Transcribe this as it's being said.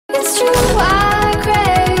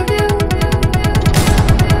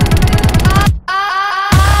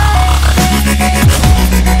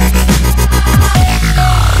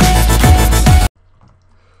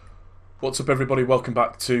what's up everybody? Welcome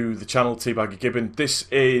back to the channel, Teabagger Gibbon. This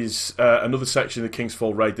is another section of the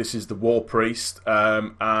Kingsfall raid. This is the Warpriest,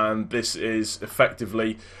 and this is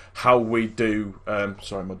effectively how we do...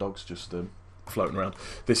 sorry, my dog's just floating around.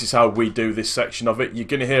 This is how we do this section of it. You're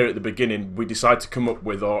going to hear at the beginning, we decide to come up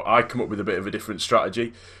with, or I come up with a bit of a different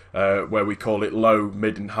strategy, where we call it low,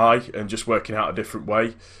 mid and high, and just working out a different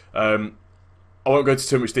way. I won't go into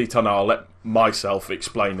too much detail now. I'll let myself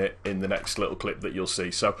explain it in the next little clip that you'll see.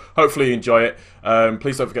 So hopefully you enjoy it.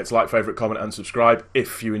 Please don't forget to like, favourite, comment and subscribe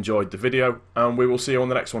if you enjoyed the video. And we will see you on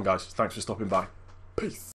the next one, guys. Thanks for stopping by.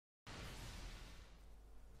 Peace.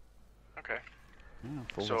 Okay.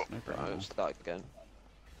 Yeah, so, I'll start again.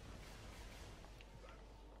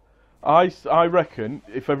 I reckon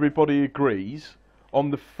if everybody agrees on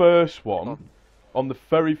the first one, on the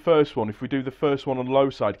very first one, if we do the first one on the low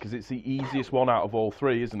side, because it's the easiest one out of all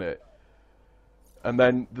three, isn't it? And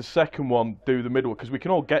then the second one, do the middle, because we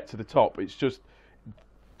can all get to the top. It's just,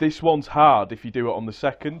 this one's hard if you do it on the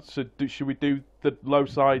second. So should we do the low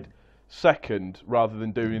side second rather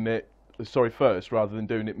than doing it, first rather than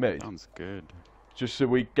doing it mid? Sounds good. Just so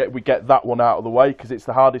we get that one out of the way, because it's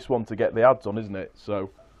the hardest one to get the ads on, isn't it? So.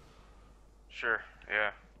 Sure,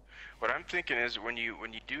 yeah. What I'm thinking is when you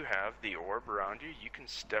do have the orb around you, you can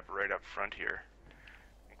step right up front here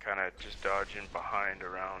and kind of just dodge in behind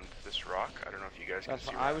around this rock. I don't know if you guys can see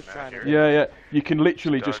what I was trying to do. Yeah. You can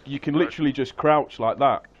literally just crouch like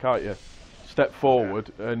that, can't you? Step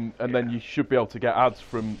forward, and then you should be able to get ads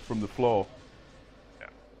from the floor. Yeah.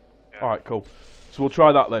 All right, cool. So we'll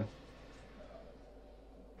try that then.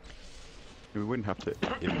 We wouldn't have to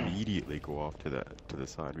immediately go off to the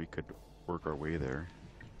side. We could work our way there.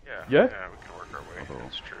 Yeah? Yeah, we can work our way. Although,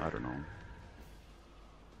 That's true. I don't know.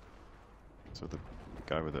 So the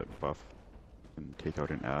guy with that buff can take out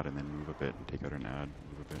an ad and then move a bit, and take out an ad,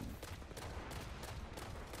 move a bit.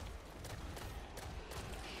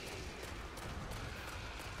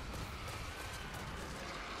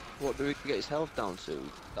 What do we get his health down to?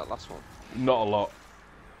 That last one? Not a lot,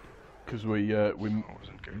 because we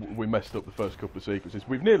messed up the first couple of sequences.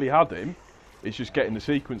 We've nearly had him. It's just getting the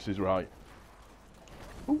sequences right.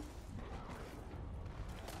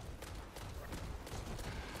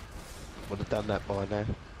 Would have done that by now.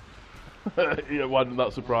 Yeah, why didn't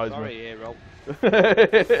that surprise Sorry, me? hero.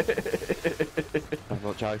 I'm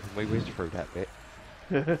not joking, we whizzed through that bit.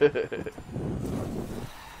 You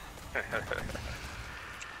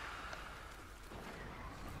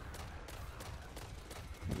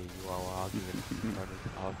are arguing.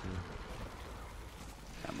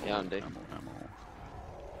 Ammo, Yeah, Andy. ammo.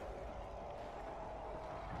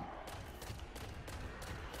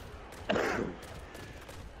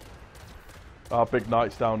 Our big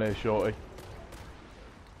knight's down here, shorty.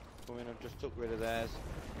 I mean, I've just took rid of theirs.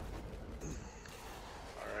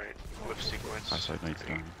 Alright, lift sequence. High side knight's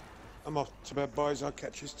down. I'm off to bed, boys. I'll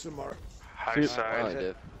catch you tomorrow. High See-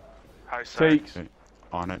 side. High side. Takes. Okay,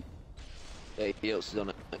 on it. Yeah, he else is on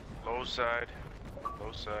it. Low side.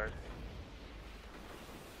 Low side.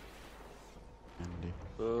 Andy.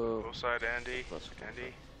 Oh, Low side, Andy. That's good.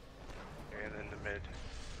 Andy. And then the mid.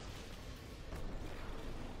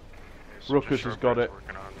 Okay, Ruckus just has got Shortbread's it.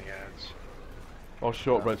 Working on the ads. Oh,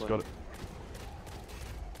 shortbread's got it.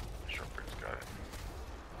 Shortbread's got it.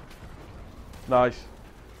 Nice.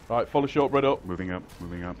 Right, follow shortbread up. Moving up,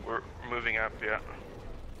 moving up. We're moving up, yeah.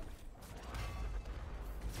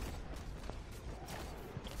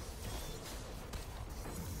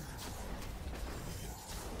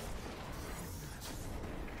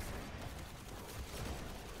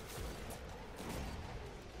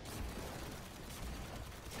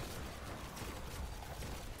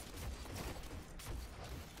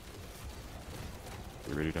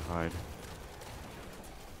 We're ready to hide.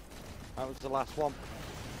 that was the last one.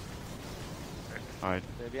 Hide.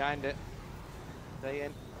 They're behind it. Stay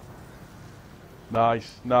in.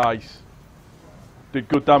 Nice. Did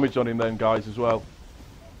good damage on him then, guys, as well.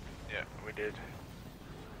 Yeah, we did.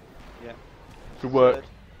 Yeah. Good work. Third.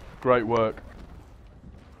 Great work.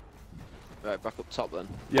 Right, back up top then.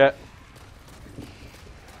 Yeah.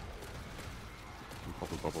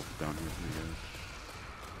 Bubble down here for you guys.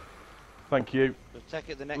 Thank you. We'll take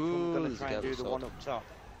it the next one. We're going Ooh, to try and do the one up top.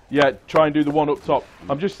 Yeah, try and do the one up top.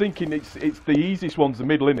 I'm just thinking it's the easiest one's the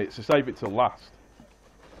middle, innit? So save it till last.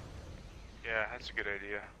 Yeah, that's a good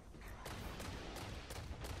idea.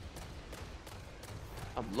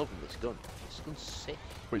 I'm loving this gun. This gun's sick.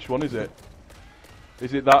 Which one is it?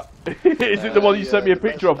 Is it that? Is it the one you sent me a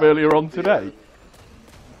picture of earlier on today?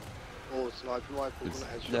 Or sniper rifle.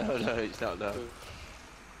 No, it's not, no.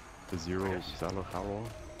 The zero Zalo Halo.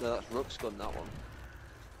 No, that's Rook's gun, that one.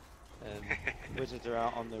 Wizards are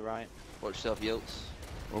out on the right. Watch yourself, Yilts.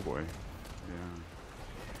 Oh boy. Yeah.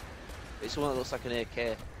 It's the one that looks like an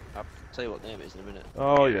AK. I'll tell you what name it is in a minute.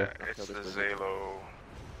 Oh yeah. It's the Zalo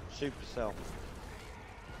Supercell.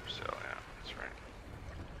 cell, yeah, that's right.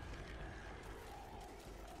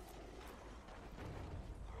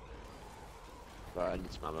 Right, I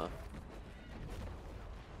need some ammo.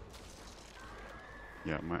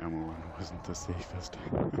 Yeah, my ammo wasn't the safest.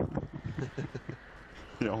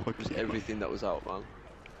 Yeah, look Just at everything that was out, man.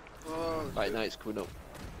 Oh, Right, now it's coming up.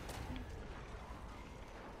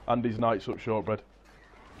 Andy's Knights up shortbread.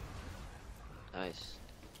 Nice.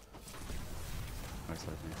 my side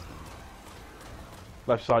next time.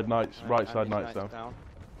 Left side Knights, right I side need Knights down.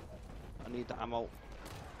 I need the ammo.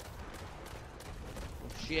 Oh,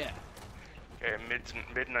 shit. Okay,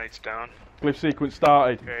 midnight's down. Glyph sequence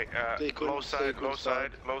started. Okay, Sequence, low side, low sequence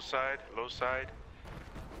side, low side, low side.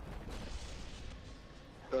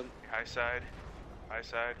 Done. High side, high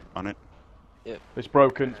side. On it. It's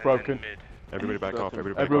broken, it's and broken. then mid. Everybody back off. Broken.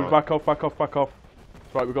 Everybody Everyone off. back off, back off, back off.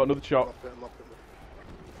 Right, we've got another I'm shot. up it, I'm up it.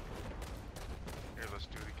 Here, let's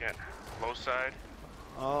do it again. Low side.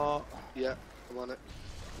 Oh, yeah, I'm on it.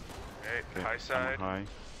 Okay, Okay, high ammo side. high.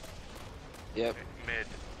 Yep. Okay, mid.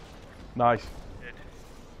 Nice. Mid.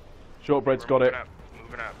 Shortbread's We're got it. moving up,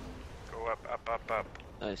 moving up. Go up, up, up, up.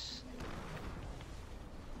 Nice.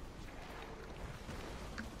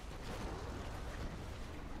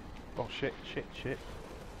 Oh shit, shit, shit.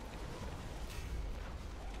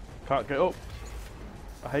 Can't get up.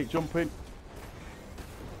 I hate jumping.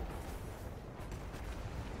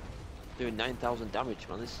 Doing 9,000 damage,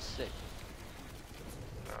 man. This is sick.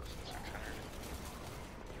 1,600.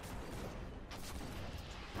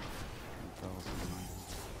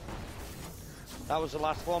 1,000. That was the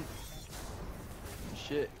last one.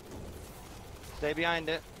 Shit. Stay behind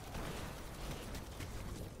it.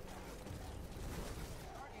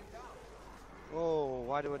 Oh,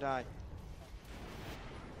 why do I die?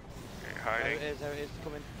 Okay, There hiding. it is, there it is,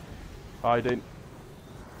 coming. Hiding.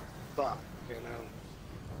 Fuck, okay now.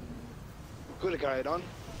 Could have carried on.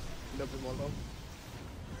 Nothing more long.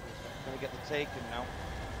 Gonna get the taken now.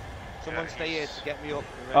 Someone Yeah, stay here he's- to get me up.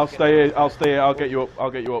 I'll stay here, I'll stay here, I'll get you up,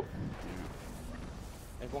 I'll get you up.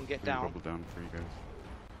 Everyone get Down. down. Double down for you guys.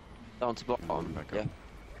 Down to block And then on. back Yeah. up.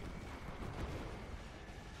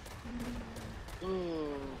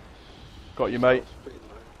 Got you, mate.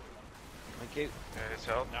 Thank you. Yeah, his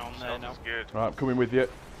health. Down His there health now. is good. Right, I'm coming with you.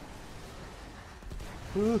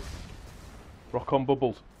 Rock on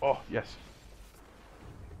bubbles. Oh, yes.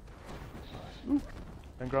 Ooh,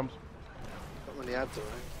 10 grams. Got many ads,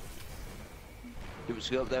 alright. Do we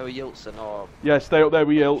go up there with Yiltson or Yeah, stay up there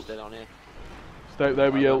with Yields. stay down here? Stay up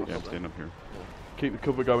there with Yields. Yeah, I'm staying up here. Keep the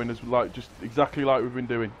cover going as like just exactly like we've been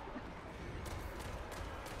doing.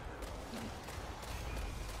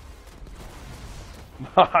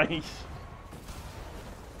 Nice.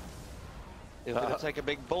 You're gonna take a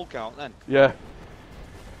big bulk out then. Yeah.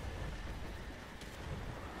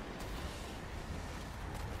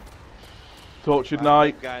 Tortured Right,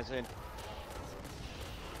 night. big guys in.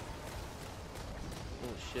 Oh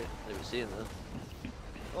shit, I didn't see him there.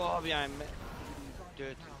 Oh, behind me.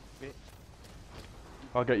 Dirty bit.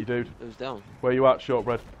 I'll get you, dude. Who's down? Where you at,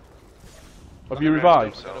 shortbread? Have Look you at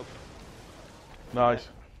revived? himself. Nice.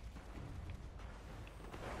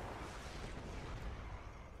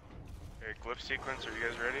 Okay, glyph sequence. Are you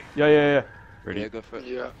guys ready? Yeah, yeah, yeah. Ready? Yeah, go for it.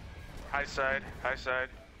 Yeah. High side, high side.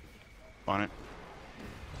 On it.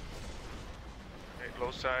 Okay,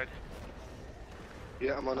 low side,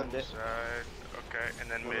 Yeah, I'm on low it. side. Okay, and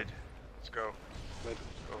then mid. Let's go. Mid.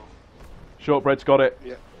 Let's go. Shortbread's got it.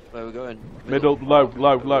 Where are we going? Middle, low,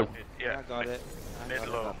 low, low. Mid, yeah, I got it. I mid got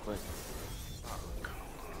it. low. Halfway.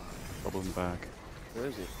 Bubble in the back. Where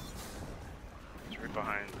is he? It's right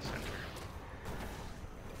behind the center.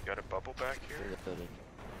 Got a bubble back here?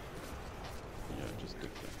 Yeah, just dig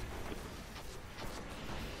that.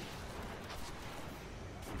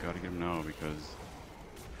 We gotta get him now because.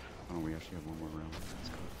 Oh, we actually have one more round. Let's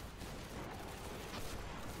go.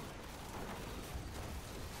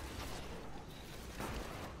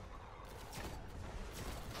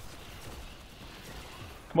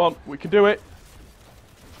 Come on, we can do it.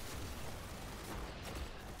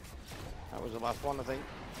 That was the last one, I think.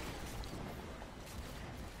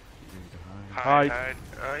 Ready to hide. Hide, Hide.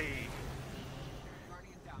 hide. Aye.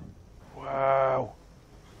 Wow.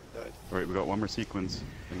 Alright, we got one more sequence,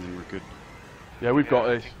 and then we're good. Yeah, we've got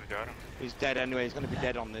I this. think we got him. He's dead anyway. He's gonna be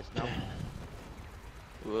dead on this now.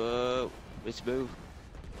 Whoa, let's move.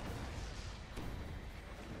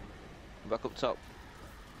 Back up top.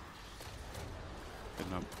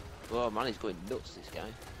 Heading up. Oh man, he's going nuts, this guy.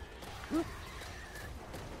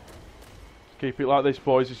 Keep it like this,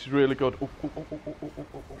 boys. This is really good. Oh, oh, oh, oh, oh, oh, oh,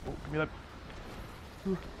 oh, oh. Give me that.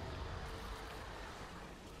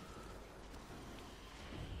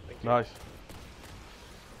 Thank you. Nice.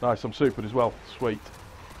 Nice, I'm supered as well. Sweet.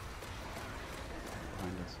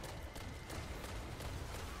 Behind us.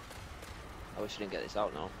 I wish I didn't get this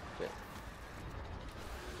out now. But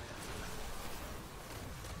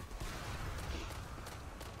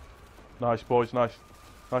Nice, boys. Nice.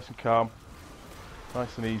 Nice and calm.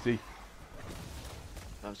 Nice and easy.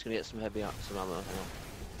 I'm just gonna get some heavy some ammo now.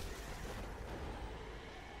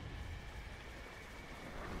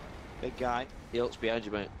 Big guy. The ult's behind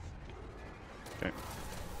you, mate. Okay.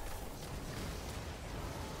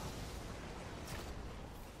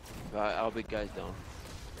 Right, our big guy's down.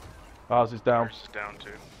 Ours is down. Ours is down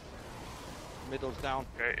too. Middle's down.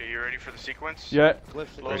 Okay, are you ready for the sequence? Yeah.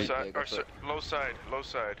 Cliff's Low Ready. side, Yeah, go or for it. low side, low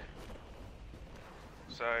side.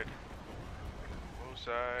 Side. Low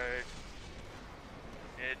side.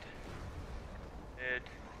 Mid. Mid.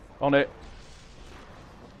 On it.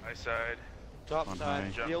 High side. top On side. high.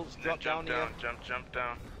 Jump. The ult's Then drop jump down, down. here. Jump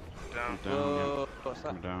down. Down. Down, Whoa, what's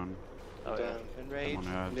yeah. that? Go down. Oh, yeah. Down. Enraged.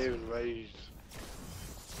 Someone adds. New enraged.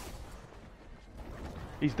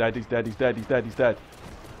 He's dead, he's dead, he's dead, he's dead, he's dead.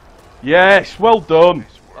 Yes, well done. Nice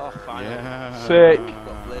work. Oh, finally. Yeah. Sick.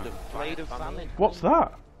 Got Blade of famine. What's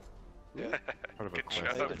that? Yeah. Part of a Good quest.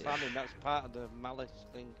 job. Blade of famine. That's part of the malice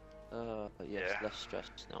thing. Yes, Yeah. less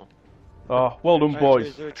stressed now. Oh, well done, Right, so boys.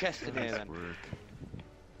 is there a chest in here Nice then? work.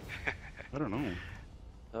 I don't know.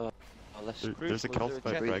 Oh, less There's a was there a calcified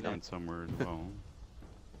chest fragment now? somewhere as well.